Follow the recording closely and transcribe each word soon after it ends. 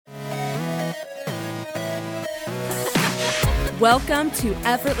Welcome to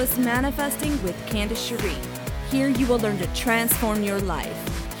Effortless Manifesting with Candace Cherie. Here you will learn to transform your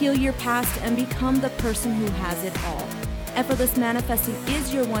life, heal your past, and become the person who has it all. Effortless Manifesting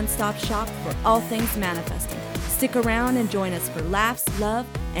is your one-stop shop for all things manifesting. Stick around and join us for laughs, love,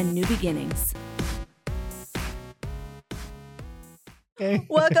 and new beginnings. Okay.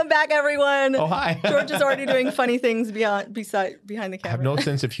 Welcome back, everyone. Oh, hi. George is already doing funny things behind the camera. I have no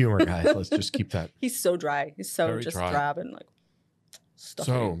sense of humor, guys. Let's just keep that. He's so dry. He's so Very just dry. drab and like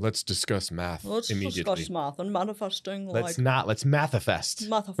stuffy. So let's discuss math immediately. discuss math and manifesting. Let's mathifest.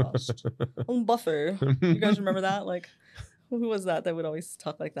 Mathifest. And Buffy. You guys remember that? Like, who was that would always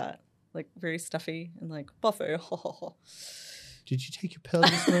talk like that? Like very stuffy and like Buffy. Did you take your pill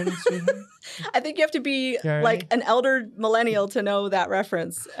this morning, sweetheart? I think you have to be Yeah, like right. an elder millennial to know that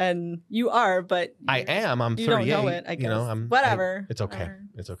reference, and you are, but I am. I'm you 38. don't know it. I guess. You know, Whatever. It's okay. Whatever.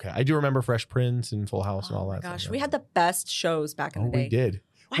 It's okay. I do remember Fresh Prince and Full House and all Oh my that. gosh, stuff. we had the best shows back in Oh, the day. we did.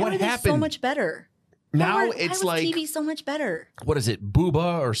 Why What were they so happened? much better? Now why it's was like TV so much better. what is it,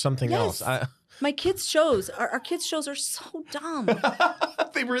 Booba or something Yes. else? My kids' shows, our kids' shows are so dumb.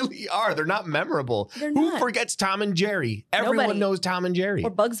 They really are. They're not memorable. They're Who not. forgets Tom and Jerry? Everyone Nobody. knows Tom and Jerry. Or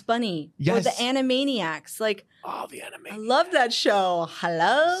Bugs Bunny. Yes. Or the Animaniacs. Like, Oh, the anime. I love that show.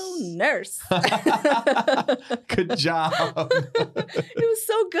 Hello, nurse. Good job. It was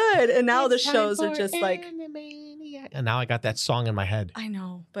so good. And now the shows are just like, And now I got that song in my head. I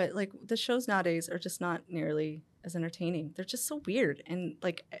know, but like the shows nowadays are just not nearly as entertaining. They're just so weird. And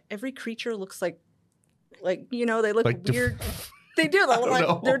like every creature looks like, you know, they look Like weird. They do. They I look don't like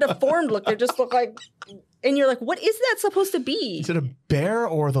know. they're deformed look. They just look like, and you're like, what is that supposed to be? Is it a bear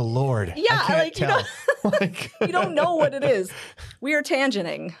or the Lord? Yeah, I can't like, you tell. Like, You don't know what it is. We are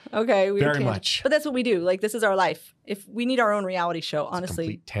tangenting. Okay. We are Very much. But that's what we do. Like, this is our life. If we need our own reality show, honestly,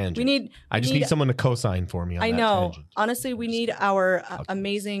 complete tangent. we need. I just need someone to co-sign for me on I that know. tangent. Honestly, we need our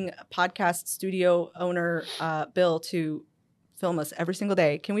amazing podcast studio owner, Bill, to film us every single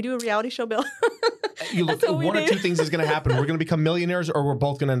day. Can we do a reality show, Bill? You look, That's what we one or need. two things is going to happen. We're going to become millionaires, or we're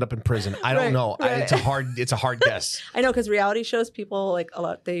both going to end up in prison. I don't Right, know. right. It's a hard guess. I know, because reality shows, people like a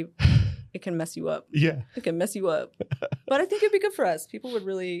lot. It can mess you up. Yeah. It can mess you up. But I think it'd be good for us. People would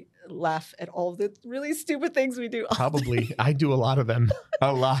really laugh at all of the really stupid things we do. Probably. I do a lot of them.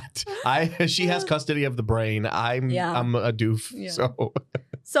 A lot. She has custody of the brain. I'm a doof. Yeah. So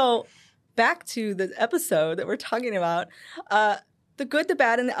So back to the episode that we're talking about, the good, the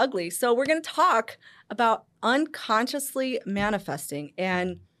bad, and the ugly. So we're going to talk about unconsciously manifesting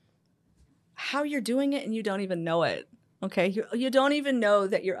and how you're doing it and you don't even know it. Okay, you don't even know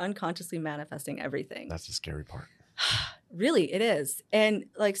that you're unconsciously manifesting everything. that's the scary part. Really, it is. And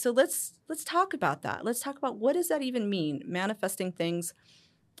like, so let's talk about that. Let's talk about what does that even mean, manifesting things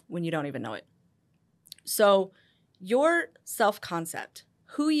when you don't even know it. So your self-concept,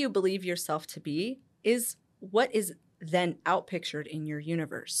 who you believe yourself to be, is what is then outpictured in your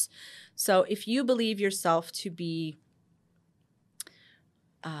universe. So if you believe yourself to be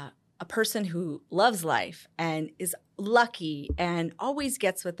a person who loves life and is lucky and always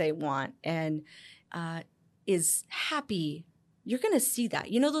gets what they want and is happy, you're going to see that.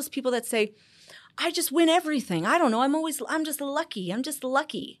 You know those people that say, I just win everything. I don't know. I'm just lucky. I'm just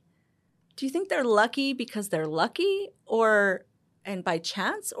lucky. Do you think they're lucky because they're lucky and by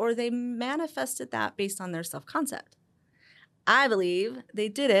chance, or they manifested that based on their self-concept? I believe they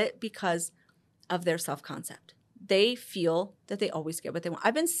did it because of their self-concept. They feel that they always get what they want.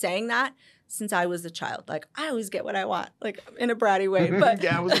 I've been saying that since I was a child. Like, I always get what I want, like in a bratty way. But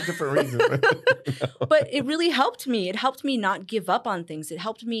Yeah, it was a different reason. but it really helped me. It helped me not give up on things. It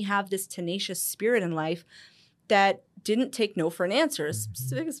helped me have this tenacious spirit in life that didn't take no for an answer,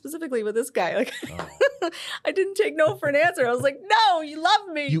 specifically with this guy. Like, I didn't take no for an answer. I was like, no, you love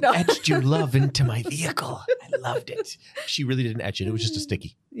me. You no. etched your love into my vehicle. I loved it. She really didn't etch it. It was just a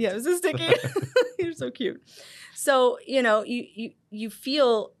sticky. Yeah, it was a sticky. You're so cute. So, you know, you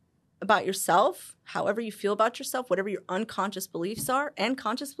feel about yourself, however you feel about yourself, whatever your unconscious beliefs are and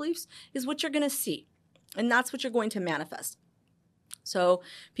conscious beliefs is what you're going to see. And that's what you're going to manifest. So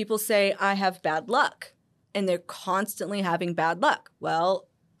people say, I have bad luck, and they're constantly having bad luck. Well,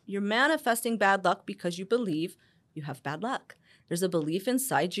 you're manifesting bad luck because you believe you have bad luck. There's a belief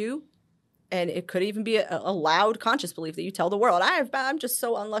inside you, and it could even be a loud conscious belief that you tell the world, I'm just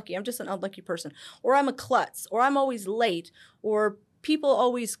so unlucky. I'm just an unlucky person. Or I'm a klutz. Or I'm always late. Or people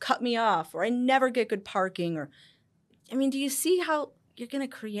always cut me off. Or I never get good parking. Or, I mean, do you see how you're going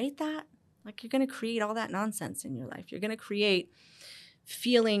to create that? Like, you're going to create all that nonsense in your life. You're going to create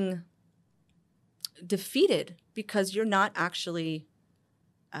feeling defeated because you're not actually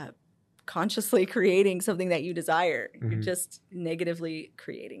consciously creating something that you desire. Mm-hmm. You're just negatively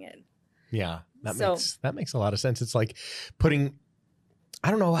creating it. Yeah, that makes a lot of sense. It's like putting,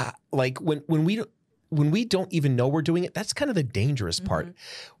 I don't know, like when we don't even know we're doing it, that's kind of the dangerous part.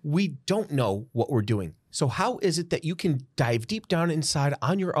 Mm-hmm. We don't know what we're doing. So how is it that you can dive deep down inside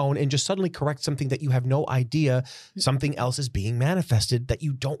on your own and just suddenly correct something that you have no idea something else is being manifested that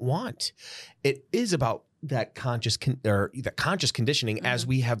you don't want? It is about that conscious conditioning mm-hmm. as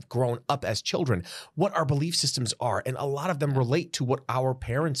we have grown up as children, what our belief systems are. And a lot of them relate to what our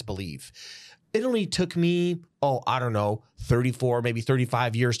parents believe. It only took me, 34, maybe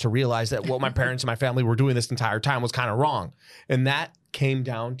 35 years to realize that what my parents and my family were doing this entire time was kind of wrong. And that came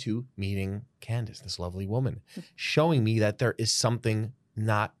down to meeting Candace, this lovely woman, showing me that there is something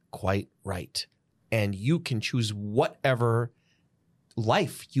not quite right. And you can choose whatever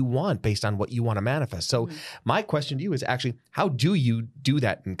life you want based on what you want to manifest. So my question to you is actually, how do you do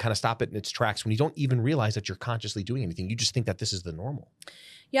that and kind of stop it in its tracks when you don't even realize that you're consciously doing anything? You just think that this is the normal.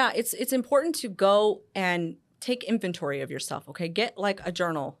 Yeah, it's important to go and take inventory of yourself, okay? Get a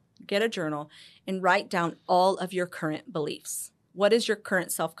journal and write down all of your current beliefs. What is your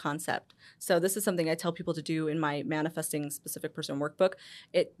current self-concept? So this is something I tell people to do in my Manifesting Specific Person workbook.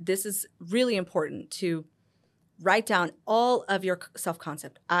 This is really important to write down all of your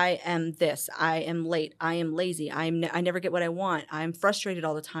self-concept. I am this. I am late. I am lazy. I never get what I want. I'm frustrated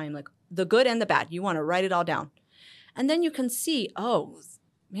all the time. Like the good and the bad. You want to write it all down. And then you can see, oh,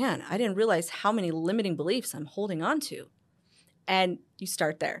 man, I didn't realize how many limiting beliefs I'm holding on to. And you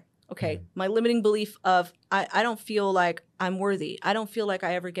start there. Okay, my limiting belief of I don't feel like I'm worthy. I don't feel like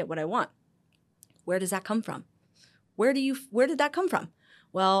I ever get what I want. Where does that come from? Where did that come from?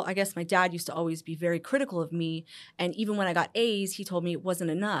 Well, I guess my dad used to always be very critical of me. And even when I got A's, he told me it wasn't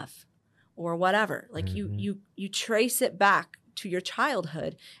enough or whatever. Like you trace it back to your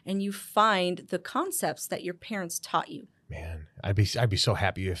childhood and you find the concepts that your parents taught you. Man, I'd be so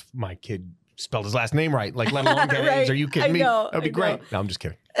happy if my kid spelled his last name right, like let alone get A's. Are you kidding me? That'd be great. No, I'm just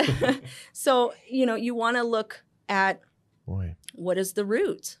kidding. So, you want to look at what is the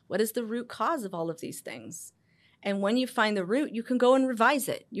root? What is the root cause of all of these things? And when you find the root, you can go and revise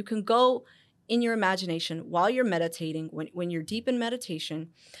it. You can go in your imagination while you're meditating, when you're deep in meditation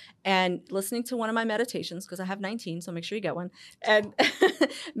and listening to one of my meditations, because I have 19, so make sure you get one. And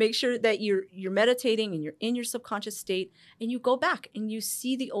make sure that you're meditating and you're in your subconscious state and you go back and you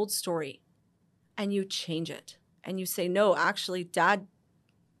see the old story and you change it. And you say, no, actually, Dad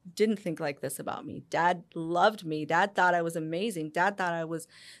didn't think like this about me. Dad loved me. Dad thought I was amazing. Dad thought I was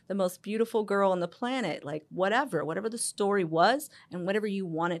the most beautiful girl on the planet. Like whatever the story was and whatever you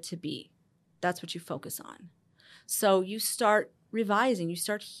want it to be, that's what you focus on. So you start revising, you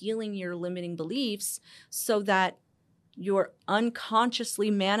start healing your limiting beliefs so that you're unconsciously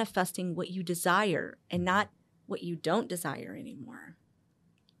manifesting what you desire and not what you don't desire anymore.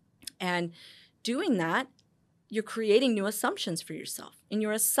 And doing that, you're creating new assumptions for yourself. And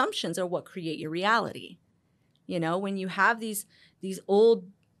your assumptions are what create your reality. When you have these old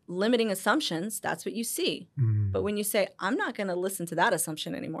limiting assumptions, that's what you see. Mm. But when you say, I'm not going to listen to that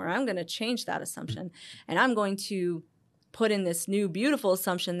assumption anymore, I'm going to change that assumption, and I'm going to put in this new beautiful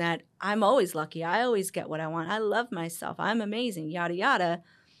assumption that I'm always lucky, I always get what I want, I love myself, I'm amazing, yada, yada.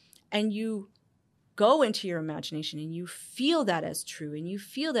 And you go into your imagination and you feel that as true and you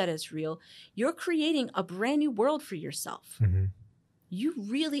feel that as real, you're creating a brand new world for yourself. Mm-hmm. You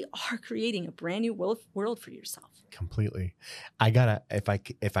really are creating a brand new world for yourself. Completely. I gotta,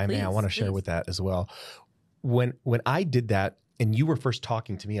 if I may, I want to share with that as well. When I did that and you were first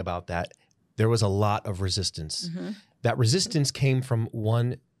talking to me about that, there was a lot of resistance. Mm-hmm. That resistance came from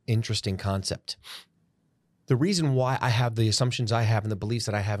one interesting concept. The reason why I have the assumptions I have and the beliefs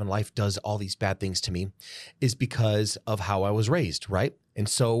that I have in life does all these bad things to me is because of how I was raised, right? And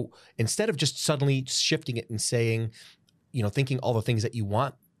so instead of just suddenly shifting it and saying, thinking all the things that you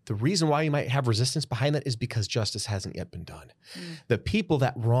want, the reason why you might have resistance behind that is because justice hasn't yet been done. Mm. The people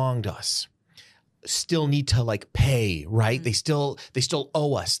that wronged us still need to pay, right? Mm. They still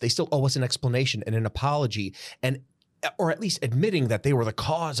owe us. They still owe us an explanation and an apology, or at least admitting that they were the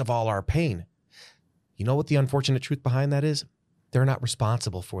cause of all our pain. You know what the unfortunate truth behind that is? They're not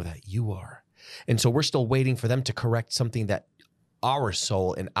responsible for that. You are. And so we're still waiting for them to correct something that our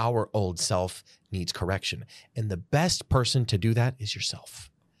soul and our old self needs correction. And the best person to do that is yourself.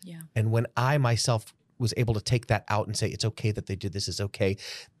 Yeah. And when I myself was able to take that out and say, it's okay that they did this, it's okay.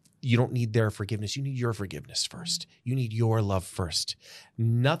 You don't need their forgiveness. You need your forgiveness first. You need your love first.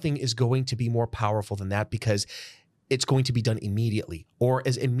 Nothing is going to be more powerful than that because it's going to be done immediately or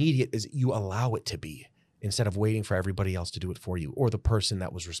as immediate as you allow it to be. instead of waiting for everybody else to do it for you or the person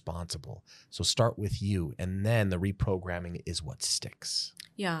that was responsible. So start with you, and then the reprogramming is what sticks.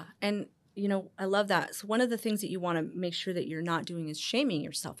 Yeah. And, I love that. So one of the things that you want to make sure that you're not doing is shaming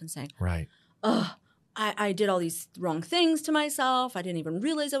yourself and saying, right, oh, I did all these wrong things to myself. I didn't even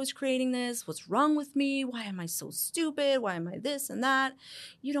realize I was creating this. What's wrong with me? Why am I so stupid? Why am I this and that?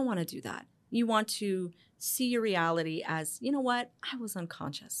 You don't want to do that. You want to see your reality as, you know what? I was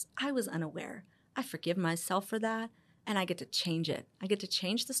unconscious. I was unaware. I forgive myself for that, and I get to change it. I get to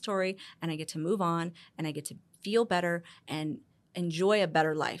change the story, and I get to move on, and I get to feel better and enjoy a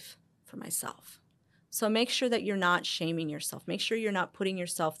better life for myself. So make sure that you're not shaming yourself. Make sure you're not putting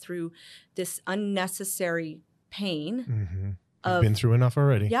yourself through this unnecessary pain. Mm-hmm. You've been through enough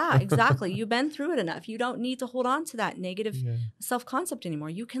already. Yeah, exactly. You've been through it enough. You don't need to hold on to that negative self-concept anymore.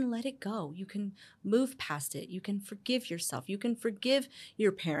 You can let it go. You can move past it. You can forgive yourself. You can forgive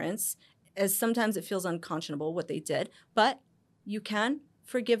your parents, as sometimes it feels unconscionable what they did, but you can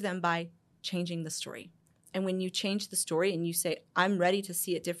forgive them by changing the story. And when you change the story and you say, I'm ready to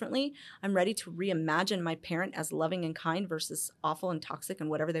see it differently, I'm ready to reimagine my parent as loving and kind versus awful and toxic and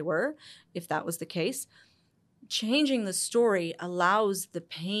whatever they were, if that was the case, changing the story allows the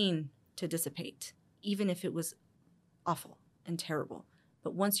pain to dissipate, even if it was awful and terrible.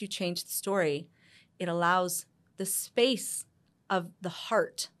 But once you change the story, it allows the space of the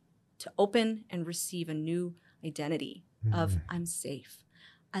heart to open and receive a new identity of I'm safe,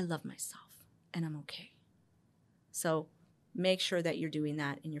 I love myself, and I'm okay. So make sure that you're doing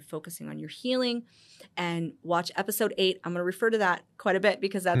that and you're focusing on your healing, and watch episode 8. I'm going to refer to that quite a bit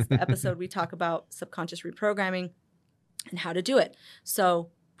because that's the episode we talk about subconscious reprogramming and how to do it. So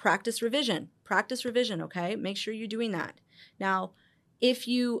practice revision, okay? Make sure you're doing that. Now, if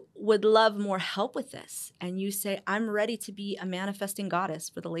you would love more help with this and you say, I'm ready to be a manifesting goddess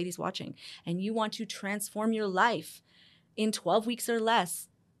for the ladies watching, and you want to transform your life in 12 weeks or less,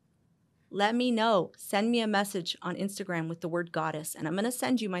 let me know. Send me a message on Instagram with the word goddess, and I'm going to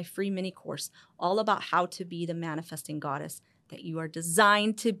send you my free mini course all about how to be the manifesting goddess that you are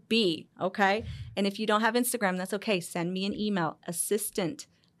designed to be, okay? And if you don't have Instagram, that's okay. Send me an email,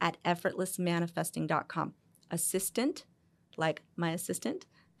 assistant@effortlessmanifesting.com. Assistant, like my assistant.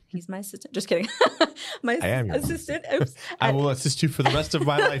 He's my assistant. Just kidding. I am your assistant. Oops. I will assist you for the rest of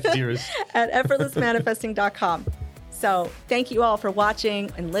my life, dearest. At effortlessmanifesting.com. So thank you all for watching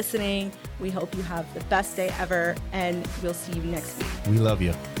and listening. We hope you have the best day ever, and we'll see you next week. We love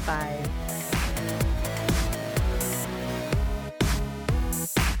you. Bye.